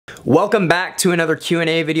Welcome back to another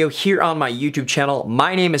Q&A video here on my YouTube channel.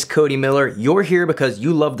 My name is Cody Miller. You're here because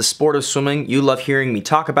you love the sport of swimming. You love hearing me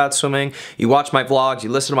talk about swimming. You watch my vlogs,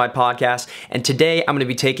 you listen to my podcast, and today I'm going to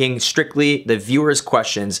be taking strictly the viewers'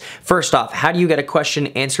 questions. First off, how do you get a question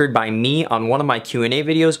answered by me on one of my Q&A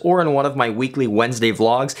videos or in one of my weekly Wednesday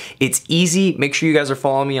vlogs? It's easy. Make sure you guys are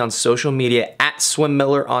following me on social media at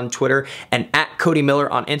SwimMiller on Twitter and at Cody Miller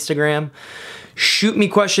on Instagram. Shoot me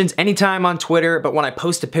questions anytime on Twitter, but when I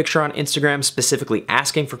post a picture on Instagram specifically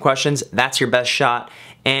asking for questions, that's your best shot.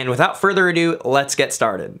 And without further ado, let's get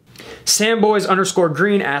started.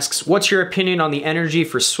 Samboys_green asks, what's your opinion on the energy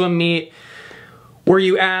for swim meet? Were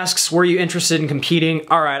you interested in competing?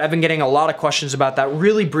 All right, I've been getting a lot of questions about that.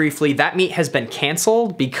 Really briefly, that meet has been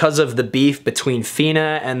canceled because of the beef between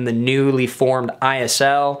FINA and the newly formed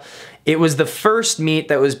ISL. It was the first meet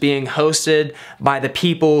that was being hosted by the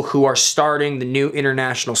people who are starting the new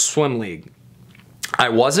International Swim League. I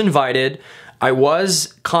was invited. I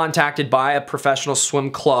was contacted by a professional swim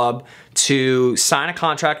club to sign a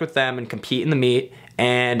contract with them and compete in the meet.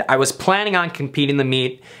 And I was planning on competing in the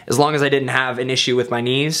meet as long as I didn't have an issue with my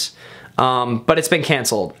knees. But it's been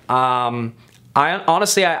canceled.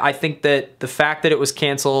 Honestly, I think that the fact that it was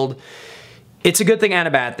canceled, it's a good thing and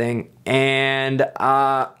a bad thing. And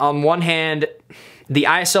on one hand, the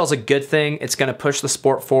ISL is a good thing. It's going to push the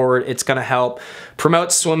sport forward. It's going to help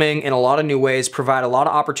promote swimming in a lot of new ways, provide a lot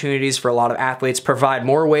of opportunities for a lot of athletes, provide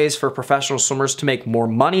more ways for professional swimmers to make more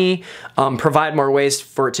money, provide more ways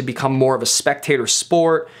for it to become more of a spectator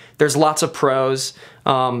sport. There's lots of pros,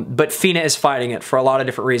 but FINA is fighting it for a lot of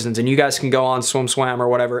different reasons, and you guys can go on SwimSwam or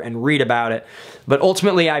whatever and read about it. But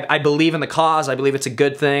ultimately, I believe in the cause. I believe it's a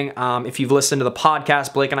good thing. If you've listened to the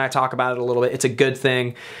podcast, Blake and I talk about it a little bit. It's a good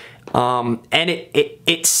thing. And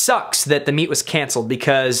it sucks that the meet was canceled,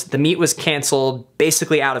 because the meet was canceled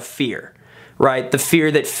basically out of fear, right? The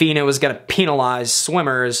fear that FINA was going to penalize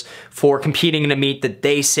swimmers for competing in a meet that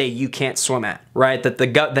they say you can't swim at, right? That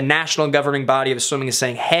the national governing body of swimming is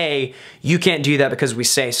saying, hey, you can't do that because we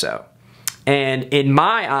say so. And in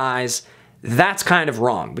my eyes, that's kind of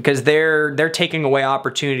wrong, because they're taking away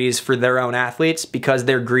opportunities for their own athletes because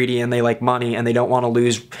they're greedy and they like money and they don't want to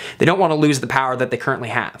lose the power that they currently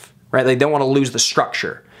have, right? They don't want to lose the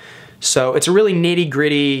structure. So it's a really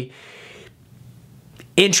nitty-gritty,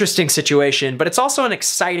 interesting situation, but it's also an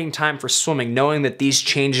exciting time for swimming, knowing that these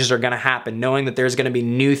changes are going to happen, knowing that there's going to be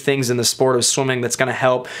new things in the sport of swimming that's going to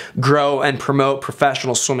help grow and promote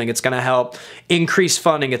professional swimming. It's going to help increase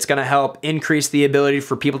funding. It's going to help increase the ability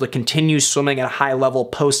for people to continue swimming at a high level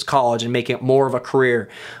post-college and make it more of a career.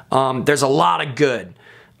 There's a lot of good,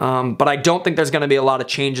 but I don't think there's going to be a lot of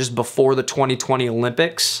changes before the 2020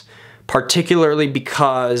 Olympics, particularly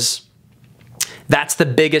because that's the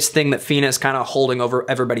biggest thing that FINA is kind of holding over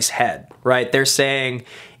everybody's head, right? They're saying,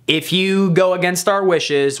 if you go against our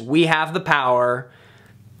wishes, we have the power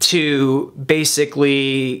to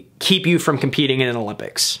basically keep you from competing in an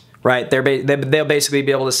Olympics, right? They'll basically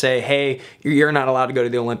be able to say, hey, you're not allowed to go to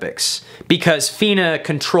the Olympics, because FINA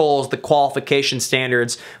controls the qualification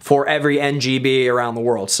standards for every NGB around the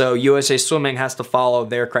world. So USA Swimming has to follow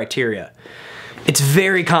their criteria. It's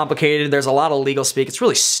very complicated. There's a lot of legal speak. It's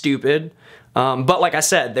really stupid. But like I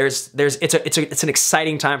said, it's an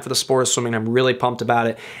exciting time for the sport of swimming. I'm really pumped about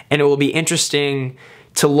it, and it will be interesting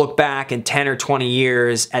to look back in 10 or 20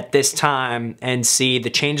 years at this time and see the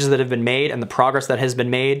changes that have been made and the progress that has been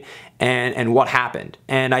made and what happened.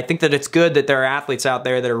 And I think that it's good that there are athletes out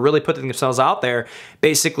there that are really putting themselves out there.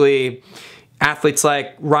 Basically, athletes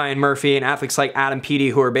like Ryan Murphy and athletes like Adam Peaty,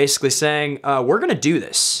 who are basically saying, we're going to do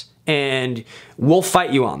this and we'll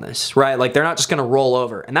fight you on this, right? Like, they're not just going to roll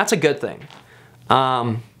over, and that's a good thing.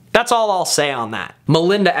 That's all I'll say on that.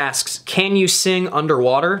 Melinda asks, can you sing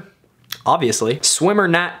underwater? Obviously. Swimmer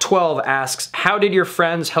Nat12 asks, how did your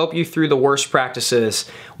friends help you through the worst practices?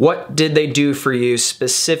 What did they do for you,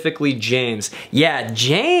 specifically James? Yeah,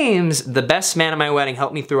 James, the best man at my wedding,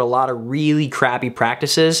 helped me through a lot of really crappy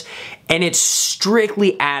practices, and it's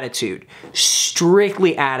strictly attitude.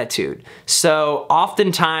 Strictly attitude. So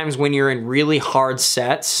oftentimes when you're in really hard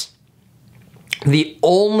sets, the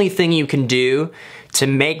only thing you can do to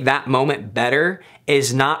make that moment better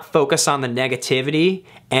is not focus on the negativity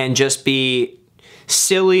and just be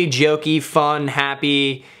silly, jokey, fun,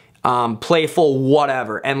 happy, playful,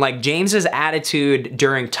 whatever. And like, James's attitude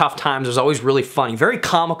during tough times was always really funny, very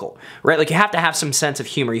comical, right? Like, you have to have some sense of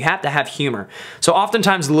humor. You have to have humor. So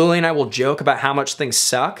oftentimes Lily and I will joke about how much things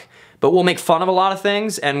suck, but we'll make fun of a lot of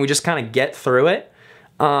things and we just kind of get through it.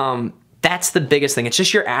 That's the biggest thing. It's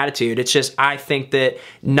just your attitude. It's just, I think that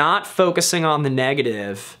not focusing on the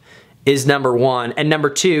negative is number one. And number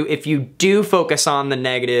two, if you do focus on the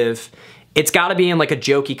negative, it's gotta be in like a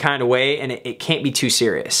jokey kind of way, and it can't be too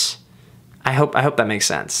serious. I hope that makes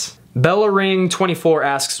sense. Bella Ring 24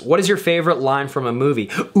 asks, what is your favorite line from a movie?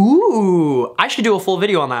 Ooh, I should do a full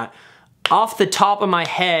video on that. Off the top of my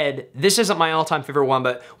head, this isn't my all-time favorite one,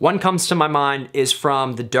 but one comes to my mind is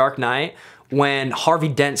from The Dark Knight, when Harvey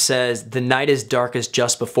Dent says, the night is darkest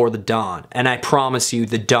just before the dawn, and I promise you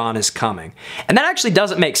the dawn is coming. And that actually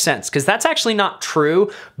doesn't make sense, because that's actually not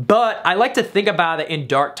true, but I like to think about it in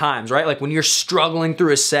dark times, right? Like when you're struggling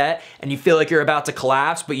through a set and you feel like you're about to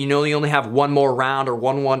collapse, but you know you only have one more round or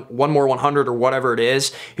one more 100 or whatever it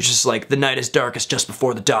is. It's just like, the night is darkest just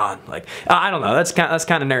before the dawn. Like, I don't know, that's kind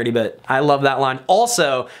of nerdy, but I love that line.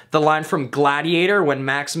 Also, the line from Gladiator when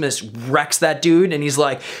Maximus wrecks that dude and he's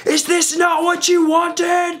like, is this not what you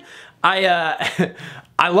wanted? I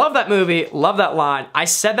love that movie, love that line. I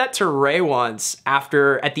said that to Ray once at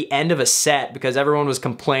the end of a set because everyone was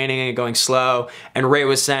complaining and going slow, and Ray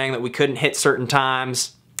was saying that we couldn't hit certain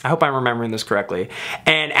times. I hope I'm remembering this correctly.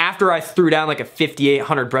 And after I threw down like a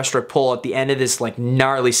 5,800 breaststroke pull at the end of this like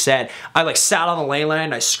gnarly set, I like sat on the lane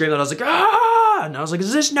land, I screamed and I was like, ah! And I was like,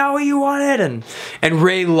 is this not what you wanted? And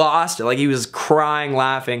Ray lost it. Like he was crying,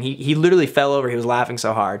 laughing. He literally fell over. He was laughing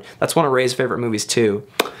so hard. That's one of Ray's favorite movies too.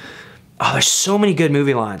 Oh, there's so many good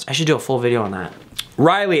movie lines. I should do a full video on that.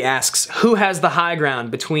 Riley asks, who has the high ground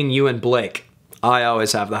between you and Blake? I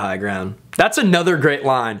always have the high ground. That's another great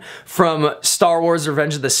line from Star Wars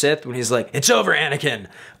Revenge of the Sith when he's like, it's over, Anakin.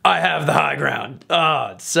 I have the high ground. Oh,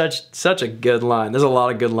 it's such a good line. There's a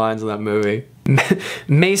lot of good lines in that movie.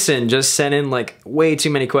 Mason just sent in like way too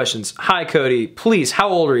many questions. Hi, Cody. Please, how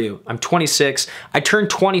old are you? I'm 26. I turned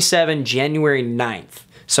 27 January 9th.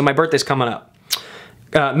 So my birthday's coming up.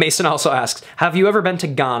 Mason also asks, have you ever been to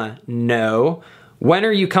Ghana? No. When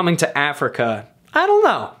are you coming to Africa? I don't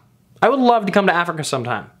know. I would love to come to Africa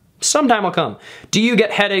sometime. Sometime I'll come. Do you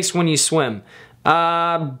get headaches when you swim?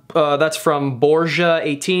 That's from Borgia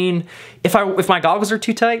 18. If my goggles are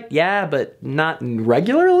too tight, yeah, but not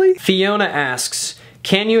regularly. Fiona asks,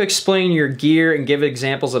 can you explain your gear and give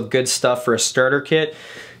examples of good stuff for a starter kit?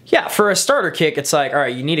 Yeah, for a starter kit, it's like, all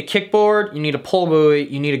right, you need a kickboard, you need a pull buoy,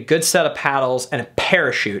 you need a good set of paddles, and a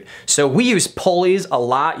parachute. So we use pulleys a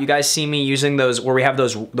lot. You guys see me using those where we have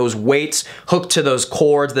those weights hooked to those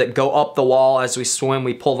cords that go up the wall as we swim,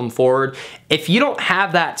 we pull them forward. If you don't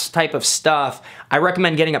have that type of stuff, I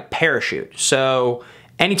recommend getting a parachute. So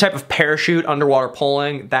any type of parachute, underwater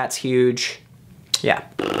pulling, that's huge. Yeah.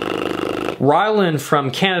 Rylan from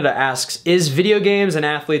Canada asks, is video games and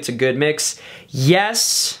athletes a good mix?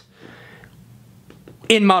 Yes,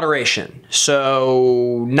 in moderation.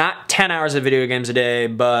 So not 10 hours of video games a day,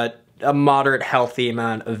 but a moderate, healthy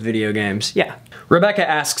amount of video games. Yeah. Rebecca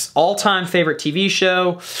asks, all-time favorite TV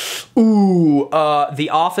show? Ooh, The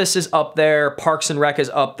Office is up there, Parks and Rec is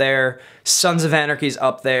up there, Sons of Anarchy is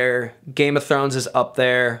up there, Game of Thrones is up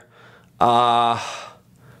there.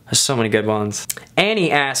 There's so many good ones.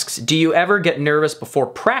 Annie asks, do you ever get nervous before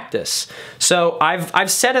practice? So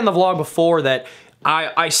I've said in the vlog before that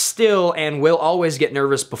I still and will always get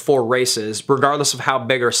nervous before races, regardless of how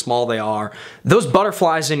big or small they are. Those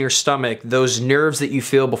butterflies in your stomach, those nerves that you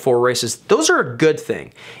feel before races, those are a good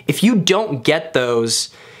thing. If you don't get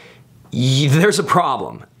those, there's a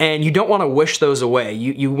problem, and you don't want to wish those away.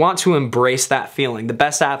 You want to embrace that feeling. The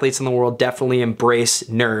best athletes in the world definitely embrace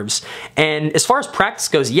nerves. And as far as practice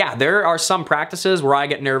goes, yeah, there are some practices where I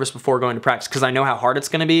get nervous before going to practice because I know how hard it's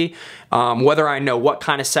going to be, whether I know what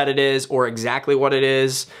kind of set it is or exactly what it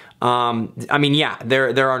is. I mean, yeah,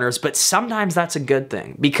 there are nerves, but sometimes that's a good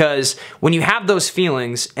thing, because when you have those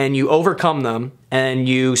feelings and you overcome them and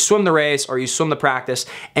you swim the race or you swim the practice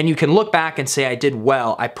and you can look back and say, I did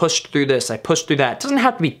well, I pushed through this, I pushed through that. It doesn't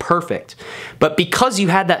have to be perfect, but because you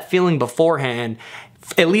had that feeling beforehand,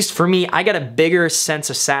 at least for me, I get a bigger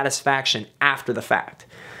sense of satisfaction after the fact.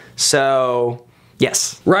 So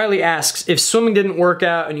yes. Riley asks, if swimming didn't work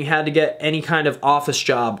out and you had to get any kind of office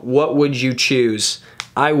job, what would you choose?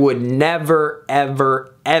 I would never,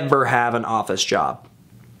 ever, ever have an office job.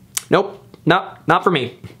 Nope, not for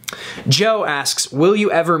me. Joe asks, will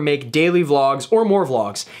you ever make daily vlogs or more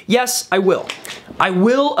vlogs? Yes, I will. I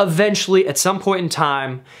will eventually at some point in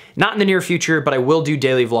time, not in the near future, but I will do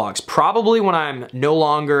daily vlogs. Probably when I'm no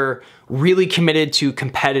longer really committed to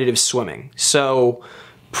competitive swimming. So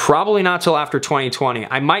probably not till after 2020.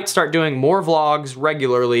 I might start doing more vlogs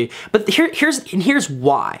regularly, but here's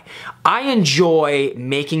why. I enjoy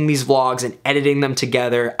making these vlogs and editing them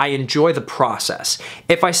together. I enjoy the process.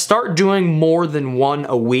 If I start doing more than one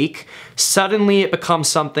a week, suddenly it becomes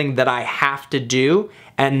something that I have to do,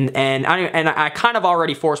 And I kind of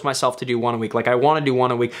already forced myself to do one a week. Like I want to do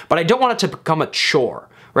one a week, but I don't want it to become a chore,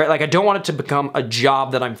 right? Like I don't want it to become a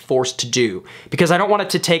job that I'm forced to do because I don't want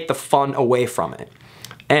it to take the fun away from it.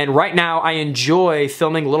 And right now I enjoy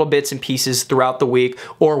filming little bits and pieces throughout the week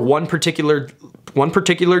or one particular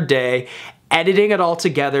day, editing it all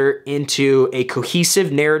together into a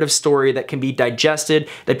cohesive narrative story that can be digested,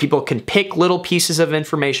 that people can pick little pieces of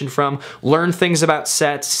information from, learn things about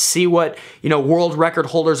sets, see what, you know, world record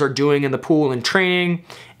holders are doing in the pool and training,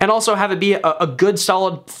 and also have it be a good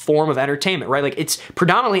solid form of entertainment, right? Like it's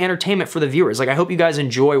predominantly entertainment for the viewers. Like I hope you guys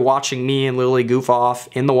enjoy watching me and Lily goof off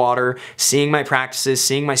in the water, seeing my practices,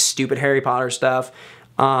 seeing my stupid Harry Potter stuff.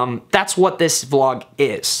 That's what this vlog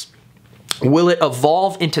is. Will it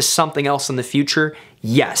evolve into something else in the future?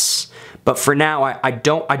 Yes. But for now, I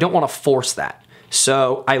don't want to force that.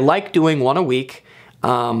 So I like doing one a week,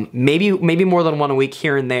 maybe more than one a week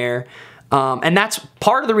here and there. And that's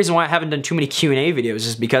part of the reason why I haven't done too many Q&A videos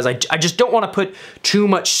is because I just don't want to put too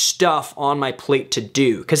much stuff on my plate to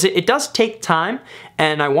do. Because it does take time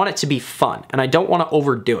and I want it to be fun and I don't want to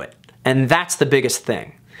overdo it. And that's the biggest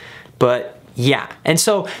thing. But yeah, and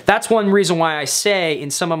so that's one reason why I say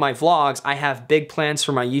in some of my vlogs, I have big plans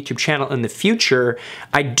for my YouTube channel in the future.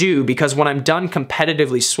 I do, because when I'm done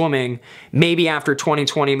competitively swimming, maybe after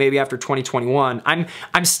 2020, maybe after 2021,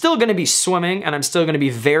 I'm still gonna be swimming and I'm still gonna be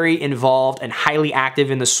very involved and highly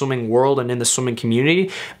active in the swimming world and in the swimming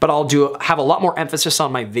community, but I'll have a lot more emphasis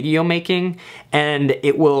on my video making and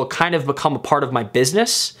it will kind of become a part of my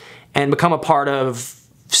business and become a part of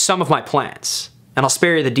some of my plans. And I'll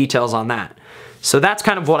spare you the details on that. So that's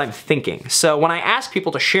kind of what I'm thinking. So when I ask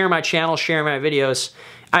people to share my channel, share my videos,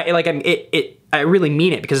 I really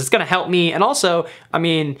mean it because it's gonna help me. And also, I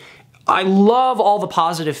mean, I love all the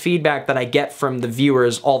positive feedback that I get from the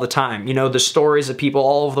viewers all the time. You know, the stories of people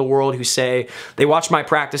all over the world who say they watch my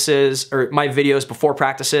practices or my videos before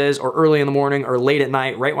practices or early in the morning or late at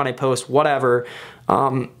night, right when I post, whatever.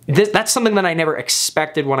 That's something that I never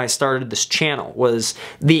expected when I started this channel, was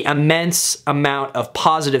the immense amount of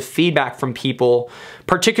positive feedback from people,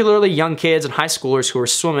 particularly young kids and high schoolers who are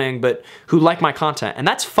swimming, but who like my content. And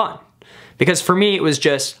that's fun. Because for me, it was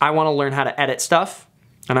just, I want to learn how to edit stuff.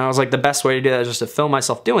 And I was like, the best way to do that is just to film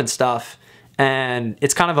myself doing stuff. And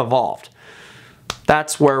it's kind of evolved.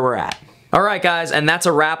 That's where we're at. All right, guys, and that's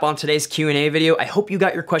a wrap on today's Q&A video. I hope you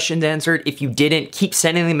got your questions answered. If you didn't, keep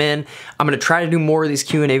sending them in. I'm gonna try to do more of these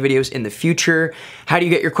Q&A videos in the future. How do you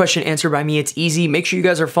get your question answered by me? It's easy. Make sure you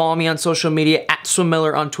guys are following me on social media,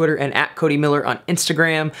 @SwimMiller on Twitter and @CodyMiller on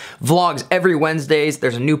Instagram. Vlogs every Wednesdays.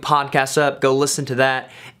 There's a new podcast up. Go listen to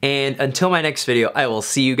that. And until my next video, I will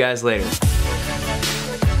see you guys later.